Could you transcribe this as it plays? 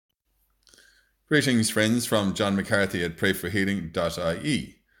Greetings, friends, from John McCarthy at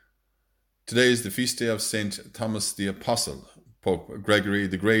prayforhealing.ie. Today is the feast day of St. Thomas the Apostle. Pope Gregory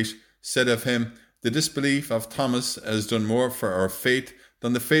the Great said of him, "The disbelief of Thomas has done more for our faith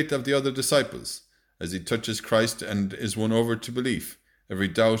than the faith of the other disciples. As he touches Christ and is won over to belief, every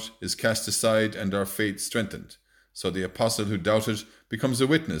doubt is cast aside and our faith strengthened. So the apostle who doubted becomes a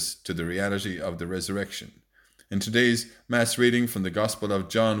witness to the reality of the resurrection." In today's Mass reading from the Gospel of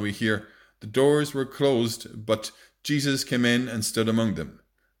John, we hear, "The doors were closed, but Jesus came in and stood among them.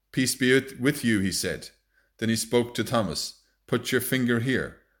 'Peace be with you,' he said. Then he spoke to Thomas. 'Put your finger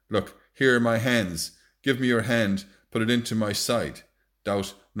here. Look, here are my hands. Give me your hand. Put it into my side.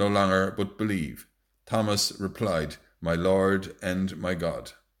 Doubt no longer, but believe.' Thomas replied, 'My Lord and my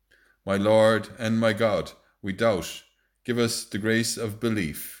God.'" My Lord and my God, we doubt. Give us the grace of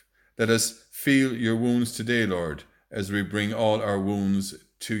belief. Let us feel your wounds today, Lord, as we bring all our wounds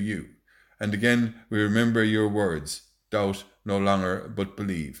to you. And again, we remember your words, doubt no longer, but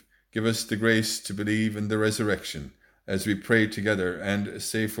believe. Give us the grace to believe in the resurrection as we pray together and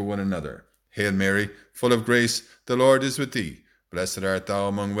say for one another, "Hail Mary, full of grace, the Lord is with thee. Blessed art thou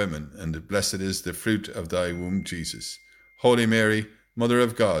among women, and blessed is the fruit of thy womb, Jesus. Holy Mary, Mother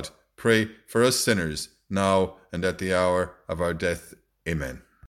of God, pray for us sinners, now and at the hour of our death. Amen."